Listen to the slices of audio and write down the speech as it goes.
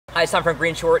Hi, it's Tom from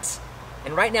Green Shorts,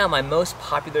 and right now my most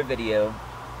popular video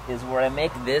is where I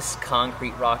make this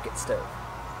concrete rocket stove.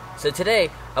 So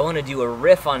today I want to do a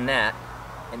riff on that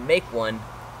and make one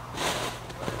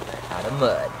out of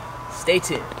mud. Stay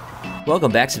tuned.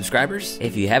 Welcome back, subscribers.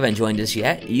 If you haven't joined us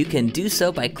yet, you can do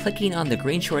so by clicking on the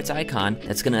Green Shorts icon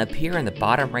that's going to appear in the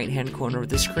bottom right-hand corner of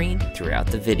the screen throughout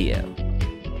the video.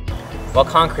 While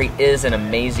concrete is an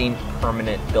amazing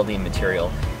permanent building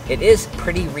material, it is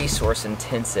pretty resource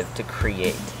intensive to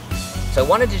create. So I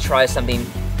wanted to try something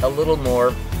a little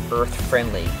more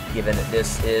earth-friendly, given that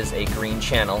this is a green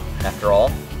channel after all.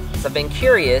 So I've been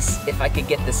curious if I could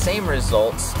get the same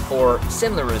results or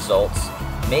similar results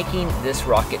making this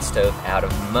rocket stove out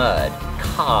of mud.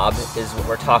 Cob is what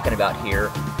we're talking about here.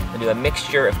 I'm gonna do a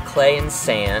mixture of clay and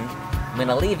sand. I'm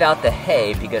gonna leave out the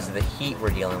hay because of the heat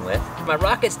we're dealing with. My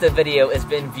rocket stove video has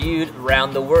been viewed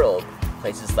around the world.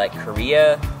 Places like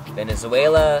Korea,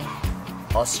 Venezuela,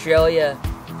 Australia.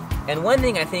 And one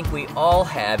thing I think we all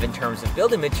have in terms of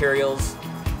building materials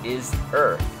is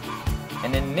earth.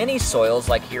 And in many soils,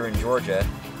 like here in Georgia,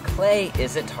 clay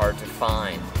isn't hard to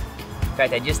find. In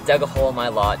fact, I just dug a hole in my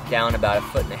lot down about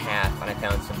 1.5 feet and I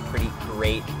found some pretty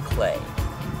great clay.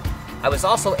 I was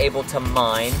also able to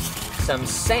mine some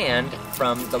sand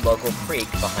from the local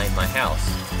creek behind my house.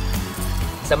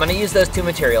 So I'm going to use those two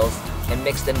materials and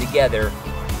mix them together,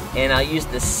 and I'll use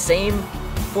the same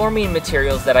forming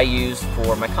materials that I used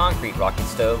for my concrete rocket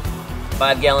stove.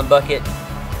 5-gallon bucket,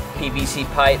 PVC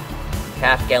pipe,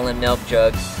 half-gallon milk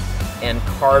jug, and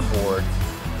cardboard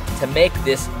to make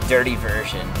this dirty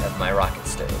version of my rocket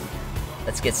stove.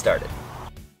 Let's get started.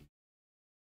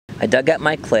 I dug up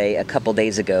my clay a couple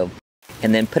days ago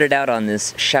and then put it out on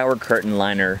this shower curtain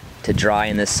liner to dry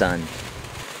in the sun.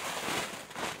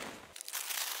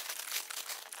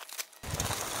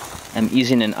 I'm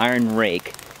using an iron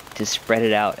rake to spread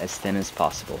it out as thin as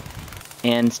possible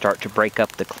and start to break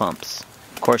up the clumps.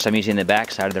 Of course, I'm using the back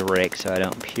side of the rake so I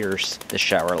don't pierce the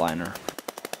shower liner.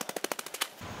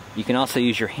 You can also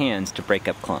use your hands to break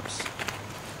up clumps.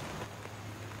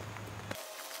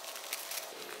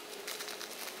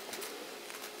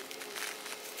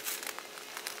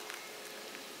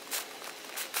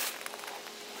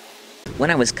 When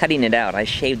I was cutting it out, I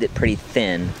shaved it pretty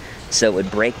thin so it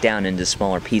would break down into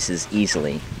smaller pieces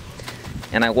easily.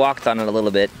 And I walked on it a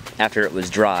little bit after it was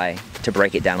dry to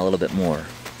break it down a little bit more.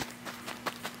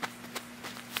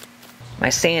 My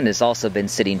sand has also been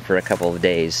sitting for a couple of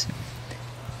days,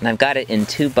 and I've got it in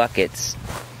 2 buckets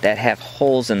that have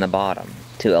holes in the bottom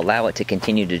to allow it to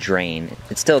continue to drain.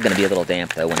 It's still going to be a little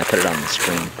damp though when I put it on the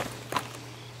screen.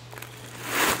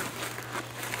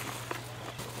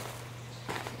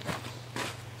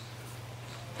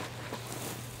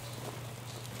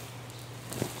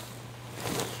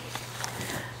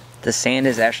 The sand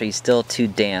is actually still too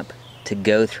damp to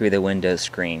go through the window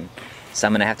screen, so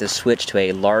I'm going to have to switch to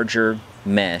a larger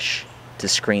mesh to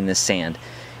screen the sand.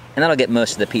 And that'll get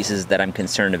most of the pieces that I'm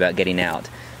concerned about getting out,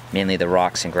 mainly the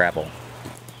rocks and gravel.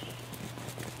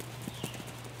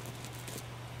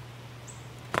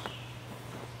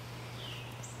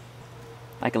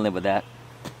 I can live with that.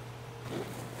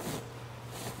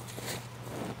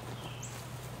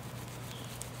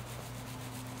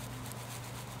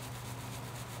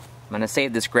 I'm going to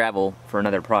save this gravel for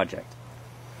another project.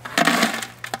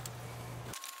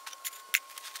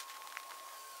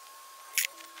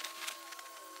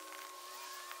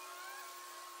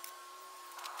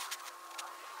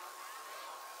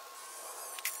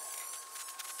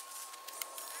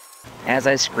 As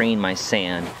I screen my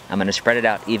sand, I'm going to spread it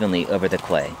out evenly over the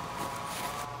clay.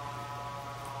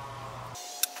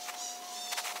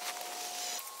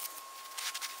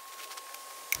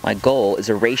 My goal is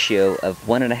a ratio of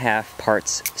 1.5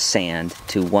 parts sand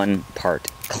to 1 part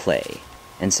clay.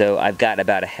 And so I've got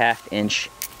about a 1/2 inch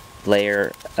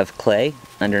layer of clay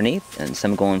underneath, and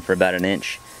some going for about 1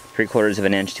 inch, 3/4 of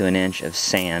an inch to 1 inch of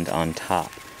sand on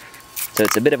top. So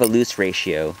it's a bit of a loose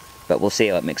ratio, but we'll see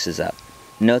how it mixes up.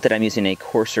 Note that I'm using a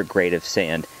coarser grade of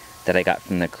sand that I got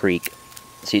from the creek.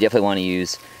 So you definitely want to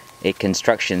use a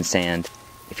construction sand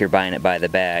if you're buying it by the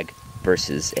bag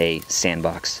versus a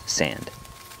sandbox sand.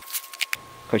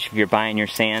 Of course, if you're buying your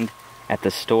sand at the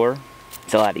store,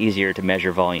 it's a lot easier to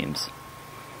measure volumes.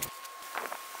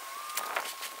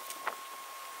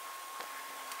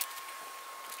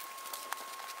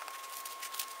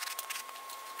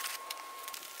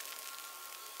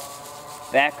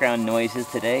 Background noises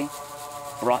today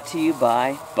brought to you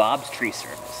by Bob's Tree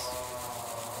Service.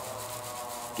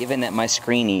 Given that my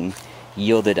screening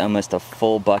yielded almost a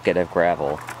full bucket of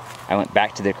gravel, I went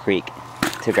back to the creek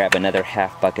to grab another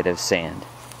 1/2 bucket of sand.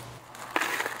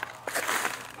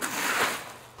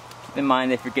 Keep in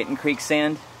mind, if you're getting creek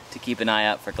sand, to keep an eye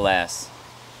out for glass,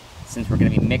 since we're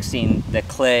going to be mixing the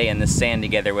clay and the sand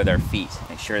together with our feet.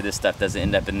 Make sure this stuff doesn't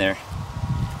end up in there,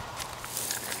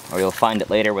 or you'll find it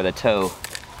later with a toe.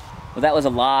 Well, that was a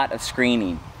lot of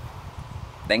screening.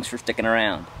 Thanks for sticking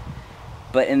around.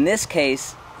 But in this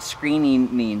case,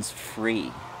 screening means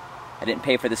free. I didn't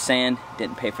pay for the sand,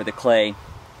 didn't pay for the clay,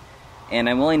 and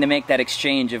I'm willing to make that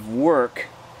exchange of work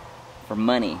for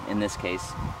money in this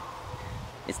case.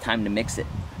 It's time to mix it.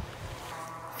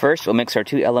 First, we'll mix our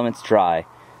two elements dry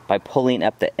by pulling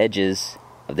up the edges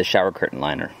of the shower curtain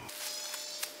liner.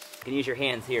 You can use your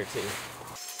hands here too.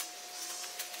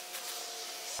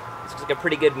 This looks like a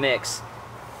pretty good mix,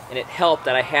 and it helped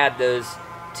that I had those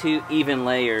two even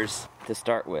layers to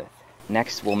start with.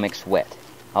 Next, we'll mix wet.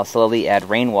 I'll slowly add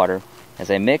rainwater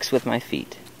as I mix with my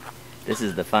feet. This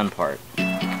is the fun part.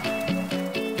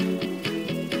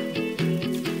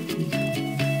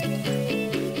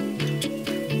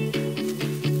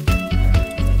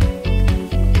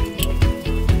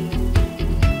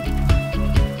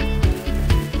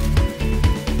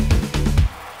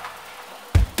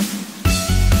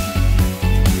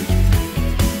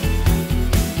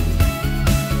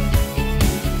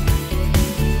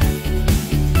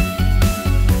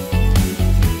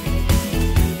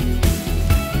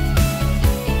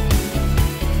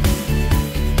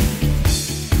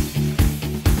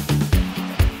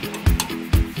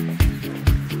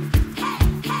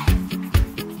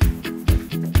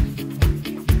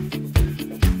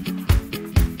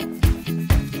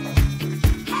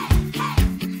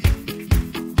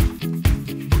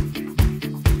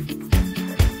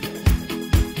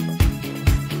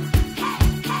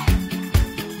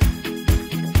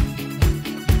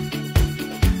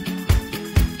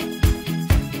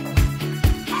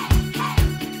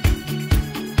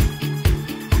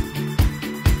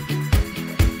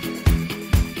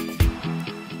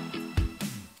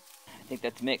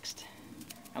 That's mixed.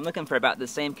 I'm looking for about the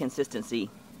same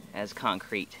consistency as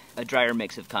concrete, a drier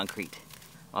mix of concrete.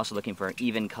 I'm also looking for an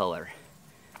even color.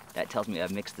 That tells me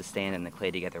I've mixed the sand and the clay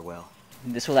together well.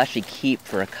 This will actually keep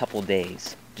for a couple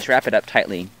days. Just wrap it up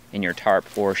tightly in your tarp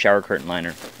or shower curtain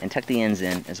liner and tuck the ends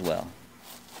in as well.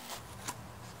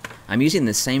 I'm using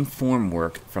the same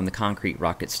formwork from the concrete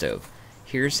rocket stove.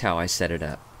 Here's how I set it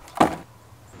up.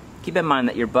 Keep in mind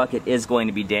that your bucket is going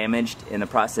to be damaged in the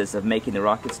process of making the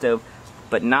rocket stove,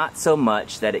 but not so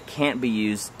much that it can't be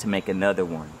used to make another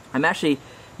one. I'm actually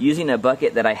using a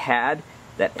bucket that I had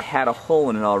that had a hole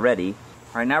in it already.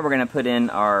 All right, now we're gonna put in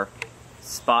our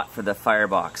spot for the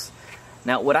firebox.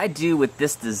 Now what I do with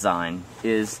this design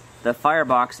is the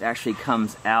firebox actually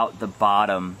comes out the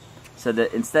bottom, so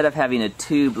that instead of having a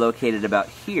tube located about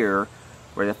here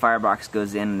where the firebox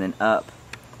goes in and then up,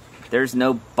 there's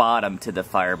no bottom to the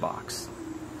firebox.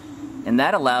 And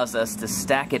that allows us to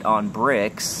stack it on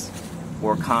bricks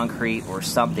or concrete or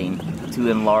something to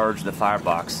enlarge the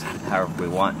firebox however we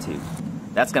want to.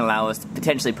 That's going to allow us to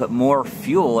potentially put more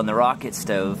fuel in the rocket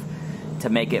stove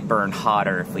to make it burn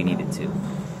hotter if we needed to.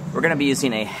 We're going to be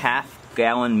using a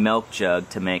half-gallon milk jug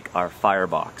to make our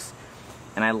firebox.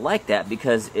 And I like that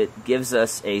because it gives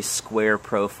us a square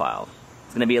profile.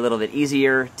 It's going to be a little bit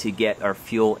easier to get our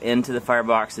fuel into the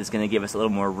firebox. It's going to give us a little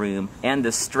more room. And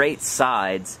the straight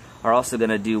sides are also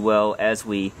going to do well as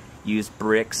we use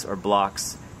bricks or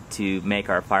blocks to make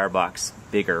our firebox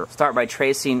bigger. Start by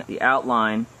tracing the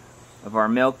outline of our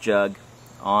milk jug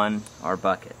on our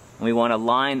bucket. And we want to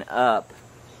line up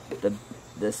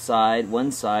the side,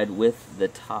 one side, with the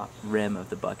top rim of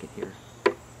the bucket here.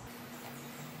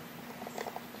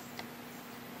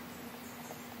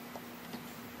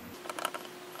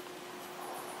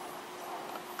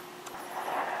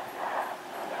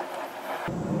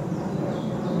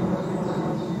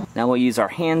 Now we'll use our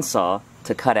handsaw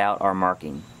to cut out our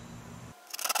marking.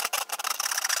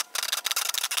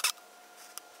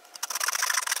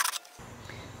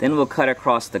 Then we'll cut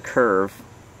across the curve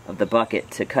of the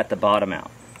bucket to cut the bottom out.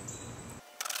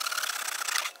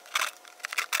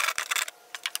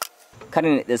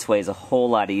 Cutting it this way is a whole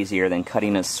lot easier than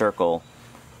cutting a circle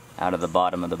out of the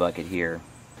bottom of the bucket here.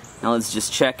 Now let's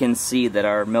just check and see that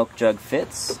our milk jug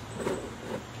fits.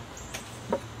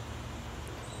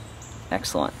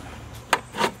 Excellent.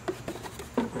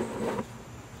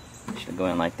 Should go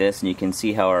in like this, and you can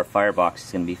see how our firebox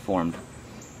is going to be formed.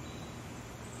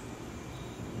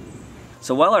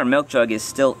 So while our milk jug is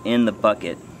still in the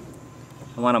bucket,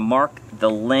 I want to mark the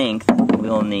length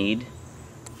we'll need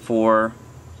for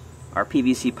our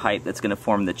PVC pipe that's going to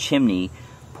form the chimney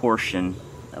portion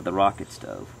of the rocket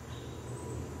stove.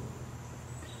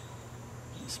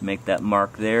 Just make that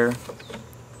mark there,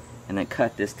 and then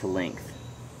cut this to length.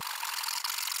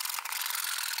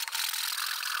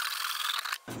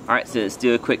 Alright, so let's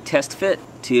do a quick test fit.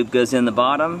 Tube goes in the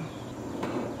bottom,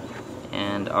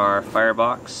 and our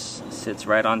firebox sits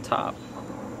right on top.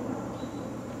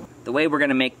 The way we're going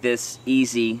to make this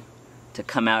easy to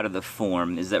come out of the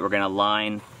form is that we're going to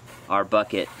line our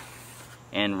bucket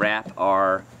and wrap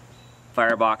our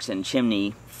firebox and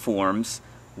chimney forms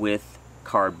with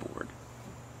cardboard.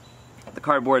 The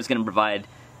cardboard is going to provide,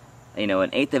 an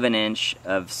 1/8 of an inch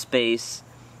of space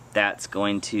that's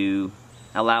going to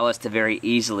allow us to very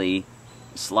easily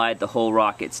slide the whole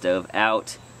rocket stove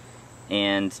out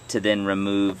and to then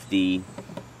remove the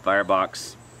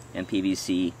firebox and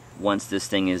PVC once this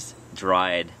thing is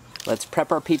dried. Let's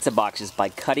prep our pizza boxes by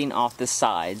cutting off the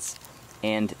sides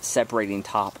and separating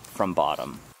top from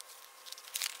bottom.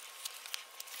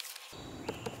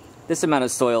 This amount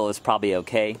of soil is probably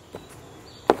okay.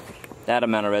 That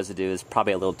amount of residue is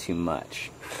probably a little too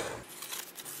much.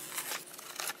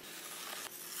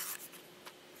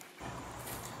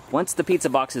 Once the pizza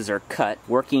boxes are cut,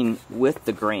 working with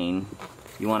the grain,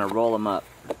 you want to roll them up.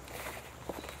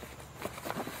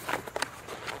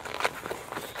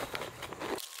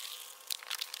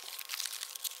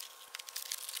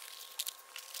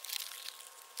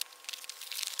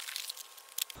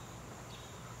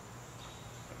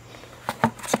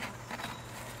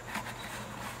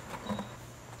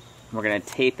 We're going to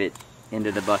tape it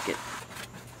into the bucket.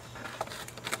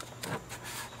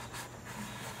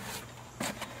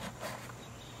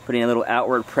 Putting a little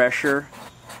outward pressure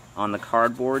on the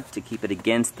cardboard to keep it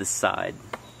against the side.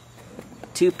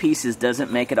 2 pieces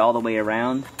doesn't make it all the way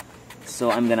around,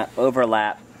 so I'm going to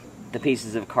overlap the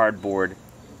pieces of cardboard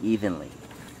evenly.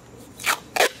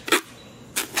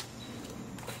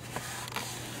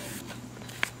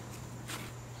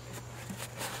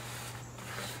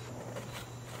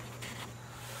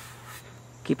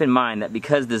 Keep in mind that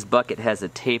because this bucket has a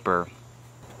taper,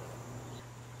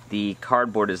 the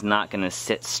cardboard is not going to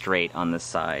sit straight on the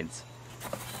sides.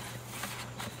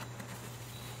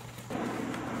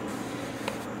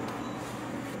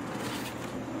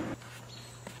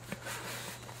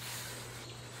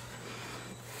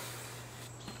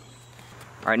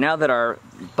 Alright, now that our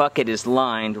bucket is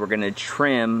lined, we're going to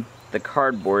trim the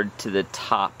cardboard to the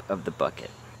top of the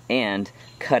bucket and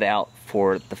cut out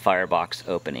for the firebox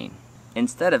opening.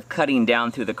 Instead of cutting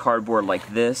down through the cardboard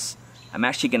like this, I'm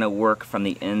actually going to work from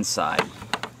the inside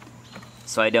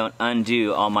so I don't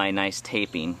undo all my nice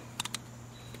taping.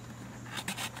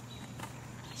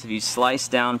 So if you slice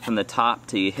down from the top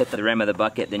till you hit the rim of the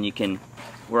bucket, then you can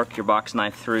work your box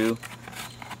knife through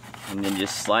and then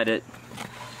just slide it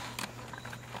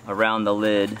around the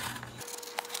lid.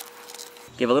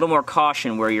 Give a little more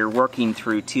caution where you're working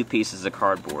through 2 pieces of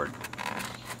cardboard.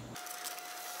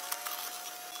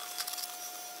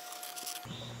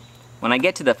 When I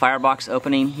get to the firebox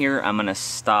opening here, I'm going to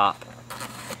stop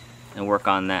and work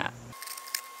on that.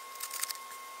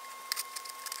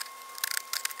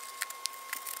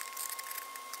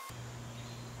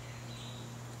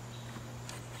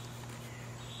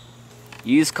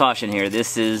 Use caution here.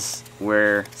 This is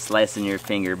where slicing your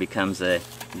finger becomes a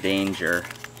danger.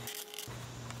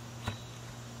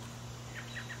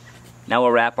 Now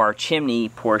we'll wrap our chimney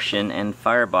portion and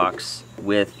firebox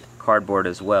with cardboard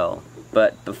as well.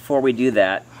 But before we do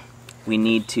that, we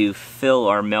need to fill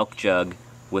our milk jug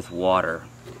with water.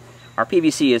 Our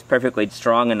PVC is perfectly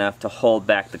strong enough to hold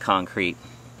back the concrete,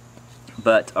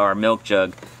 but our milk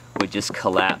jug would just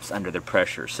collapse under the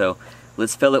pressure. So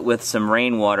let's fill it with some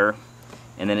rainwater,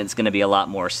 and then it's going to be a lot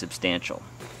more substantial.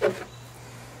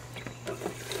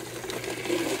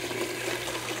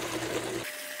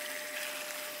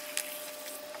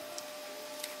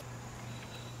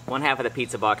 One half of the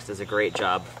pizza box does a great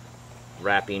job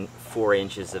wrapping 4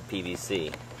 inches of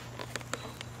PVC.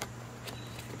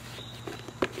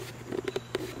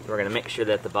 We're going to make sure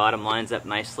that the bottom lines up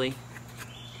nicely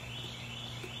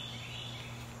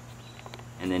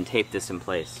and then tape this in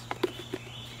place.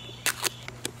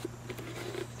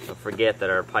 Don't forget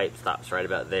that our pipe stops right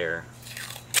about there.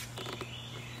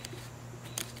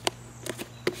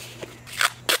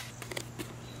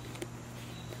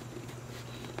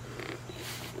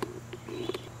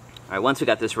 Alright, once we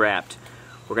got this wrapped,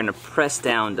 we're going to press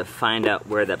down to find out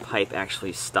where the pipe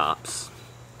actually stops.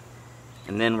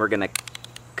 And then we're going to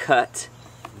cut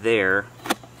there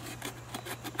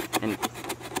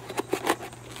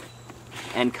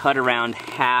and cut around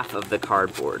half of the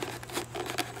cardboard.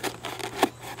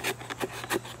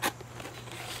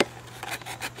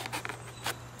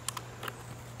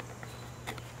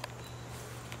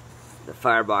 The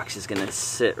firebox is going to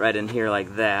sit right in here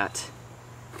like that,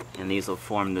 and these will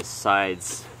form the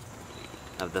sides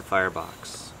of the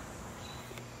firebox.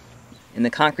 In the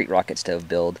concrete rocket stove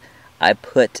build, I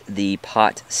put the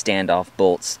pot standoff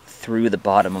bolts through the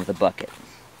bottom of the bucket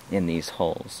in these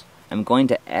holes. I'm going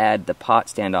to add the pot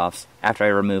standoffs after I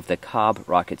remove the cob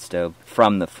rocket stove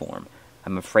from the form.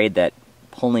 I'm afraid that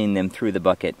pulling them through the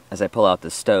bucket as I pull out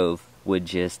the stove would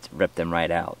just rip them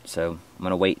right out. So I'm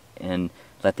going to wait and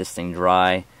let this thing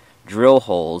dry, drill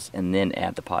holes, and then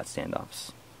add the pot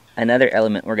standoffs. Another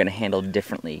element we're going to handle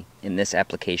differently in this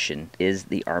application is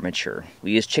the armature.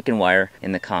 We use chicken wire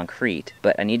in the concrete,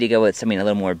 but I need to go with something a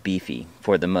little more beefy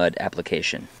for the mud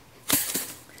application.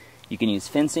 You can use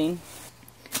fencing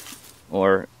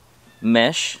or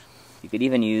mesh. You could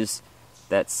even use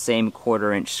that same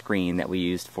 1/4 inch screen that we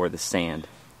used for the sand.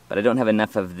 But I don't have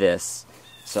enough of this,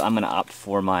 so I'm going to opt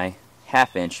for my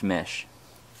 1/2 inch mesh.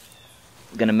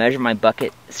 I'm going to measure my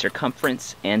bucket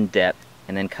circumference and depth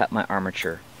and then cut my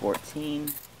armature.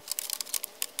 14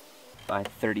 by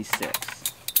 36.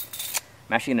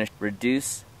 I'm actually going to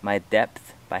reduce my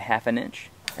depth by 1/2 inch.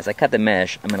 As I cut the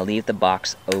mesh, I'm going to leave the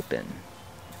box open.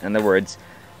 In other words,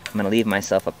 I'm going to leave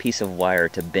myself a piece of wire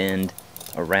to bend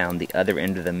around the other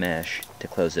end of the mesh to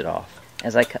close it off.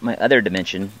 As I cut my other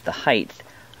dimension, the height,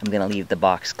 I'm going to leave the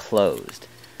box closed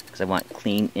because I want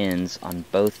clean ends on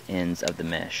both ends of the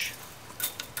mesh.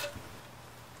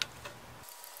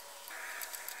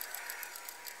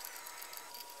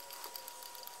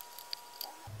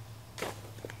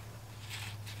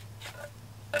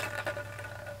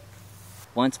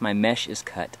 Once my mesh is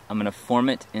cut, I'm going to form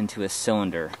it into a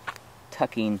cylinder,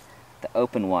 tucking the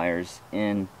open wires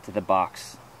into the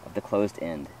box of the closed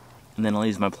end. And then I'll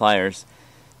use my pliers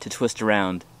to twist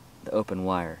around the open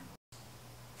wire.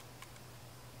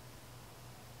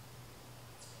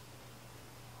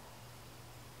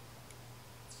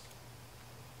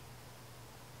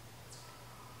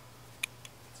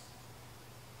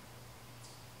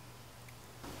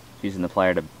 Using the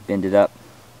plier to bend it up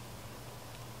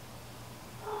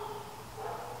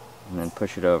and then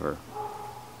push it over.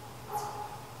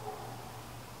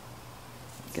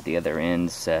 Get the other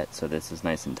end set so this is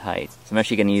nice and tight. So I'm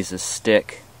actually going to use this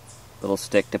stick, little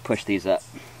stick, to push these up.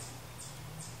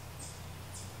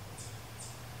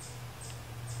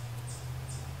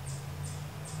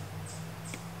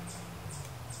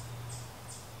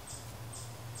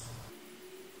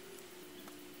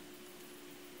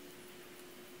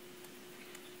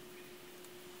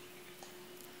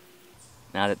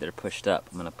 Now that they're pushed up,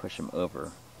 I'm going to push them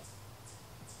over.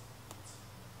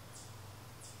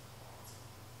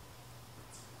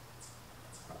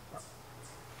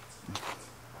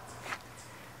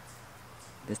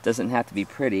 This doesn't have to be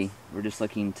pretty, we're just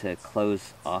looking to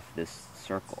close off this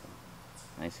circle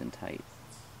nice and tight.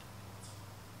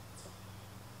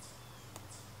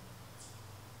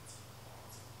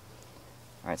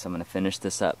 Alright, so I'm going to finish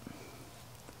this up.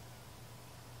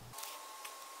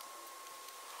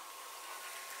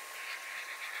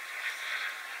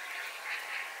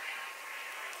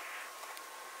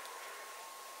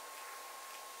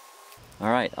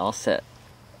 Alright, all set.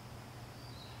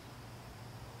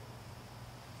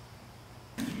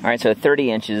 Alright, so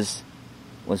 30 inches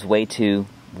was way too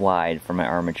wide for my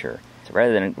armature. So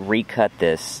rather than recut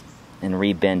this and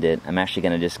rebend it, I'm actually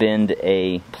going to just bend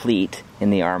a pleat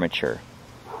in the armature.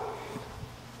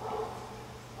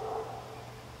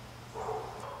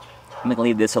 I'm going to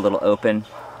leave this a little open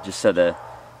just so it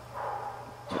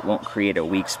won't create a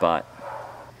weak spot.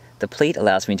 The pleat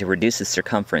allows me to reduce the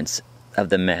circumference of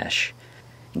the mesh.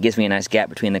 It gives me a nice gap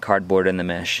between the cardboard and the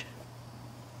mesh.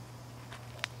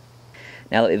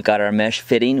 Now that we've got our mesh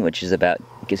fitting, which is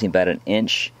gives me about 1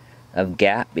 inch of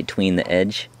gap between the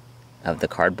edge of the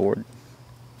cardboard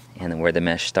and where the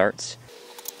mesh starts,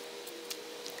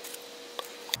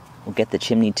 we'll get the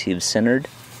chimney tube centered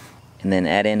and then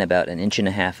add in about 1.5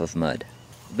 inches of mud.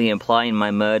 I'll be applying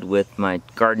my mud with my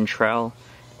garden trowel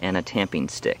and a tamping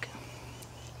stick.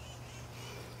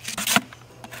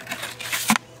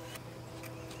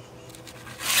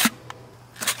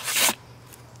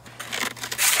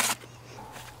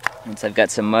 Once I've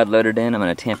got some mud loaded in, I'm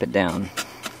going to tamp it down.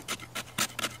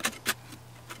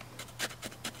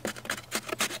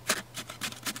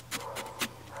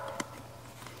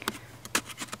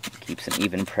 Keeps an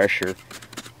even pressure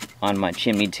on my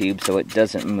chimney tube so it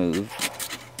doesn't move.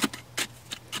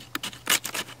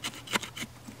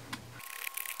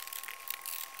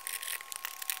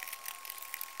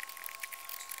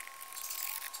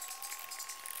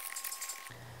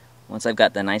 Once I've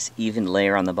got the nice even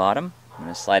layer on the bottom, I'm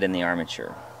going to slide in the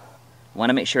armature. I want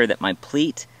to make sure that my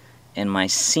pleat and my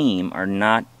seam are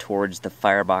not towards the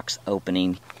firebox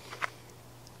opening.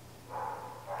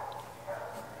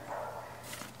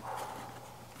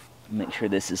 Make sure sure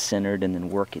this is centered and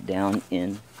then work it down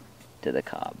into the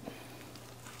cob.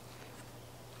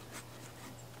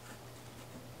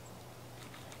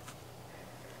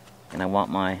 And I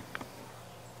want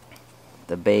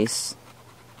the base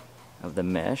of the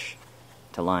mesh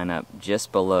to line up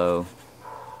just below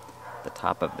the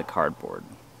top of the cardboard.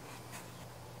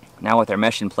 Now with our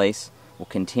mesh in place, we'll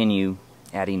continue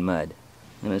adding mud.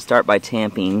 I'm going to start by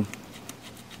tamping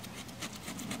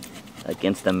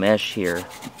against the mesh here.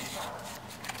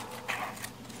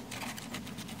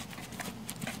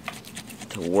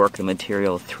 To work the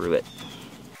material through it.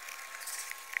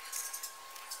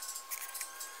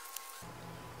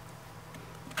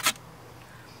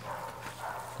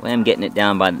 The way I'm getting it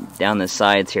down the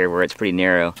sides here where it's pretty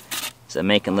narrow, so I'm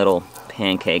making little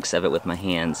pancakes of it with my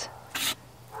hands,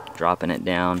 dropping it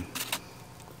down.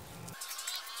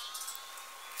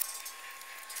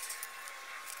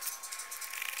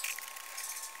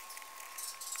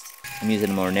 I'm using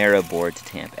a more narrow board to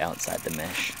tamp outside the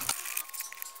mesh.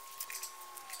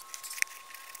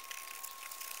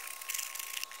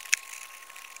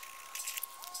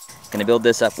 Gonna build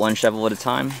this up one shovel at a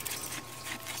time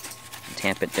and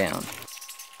tamp it down.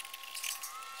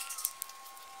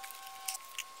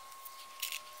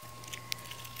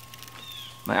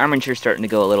 My armature's starting to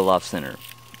go a little off center,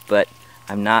 but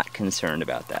I'm not concerned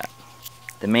about that.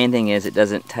 The main thing is it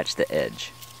doesn't touch the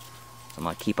edge. So I'm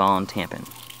gonna keep on tamping.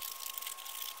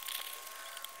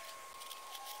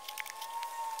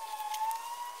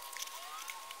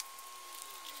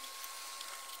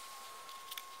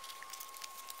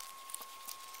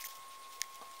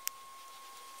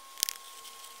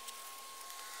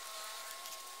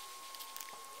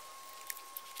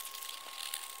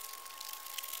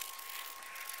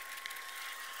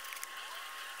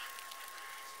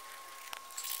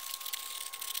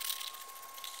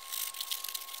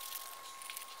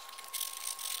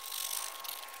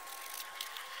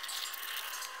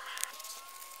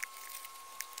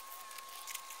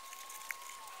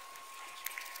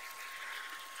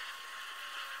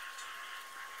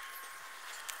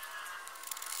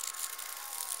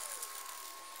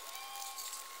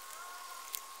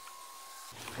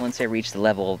 Once I reach the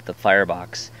level of the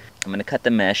firebox, I'm going to cut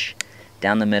the mesh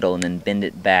down the middle and then bend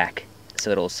it back so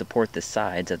it'll support the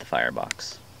sides of the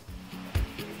firebox.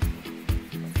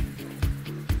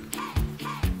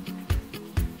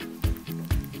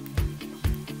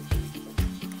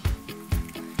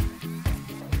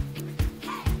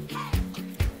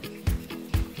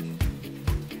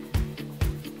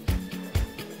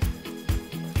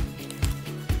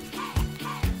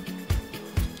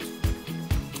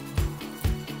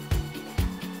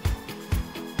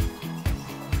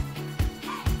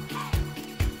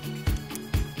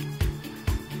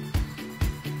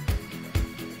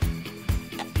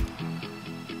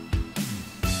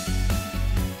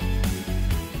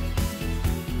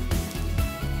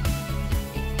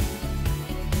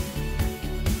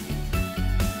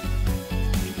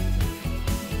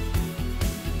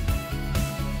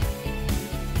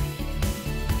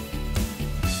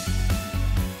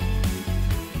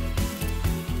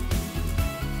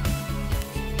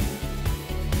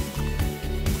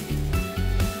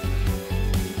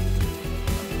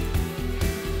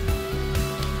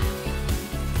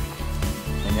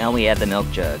 Now we add the milk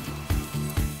jug.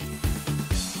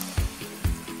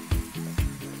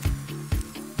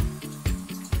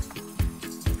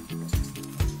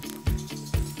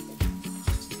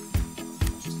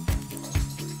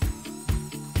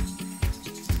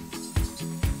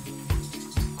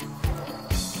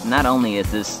 Not only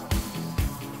is this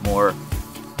more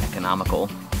economical,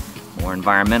 more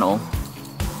environmental,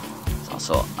 it's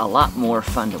also a lot more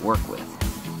fun to work with.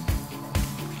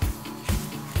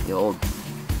 The old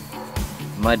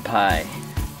mud pie.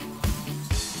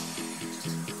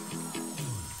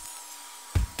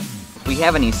 If we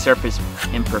have any surface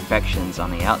imperfections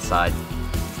on the outside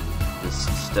of this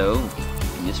stove,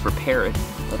 we can just repair it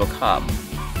with a little cob.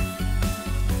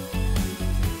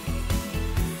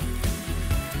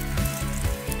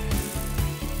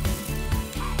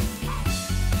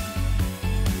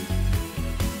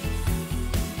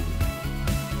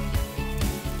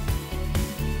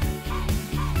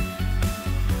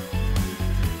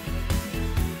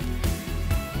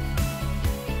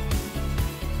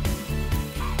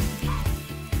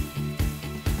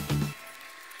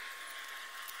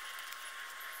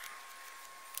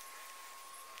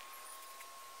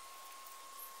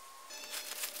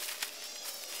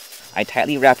 I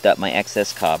tightly wrapped up my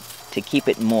excess cob to keep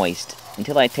it moist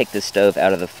until I take the stove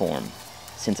out of the form,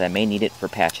 since I may need it for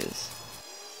patches.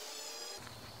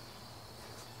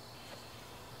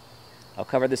 I'll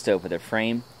cover the stove with a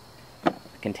frame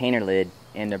container lid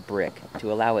and a brick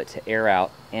to allow it to air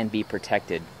out and be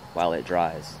protected while it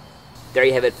dries. There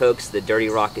you have it, folks, the dirty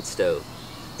rocket stove.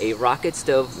 A rocket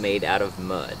stove made out of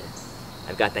mud.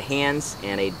 I've got the hands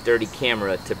and a dirty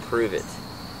camera to prove it.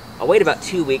 I'll wait about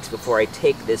 2 weeks before I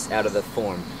take this out of the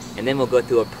form, and then we'll go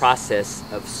through a process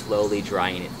of slowly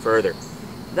drying it further.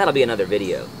 That'll be another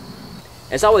video.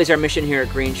 As always, our mission here at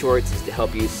Green Shorts is to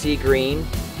help you see green,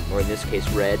 or in this case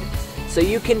red, so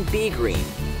you can be green,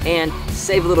 and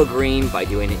save a little green by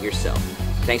doing it yourself.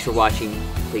 Thanks for watching.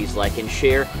 Please like and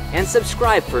share, and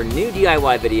subscribe for new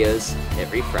DIY videos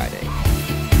every Friday.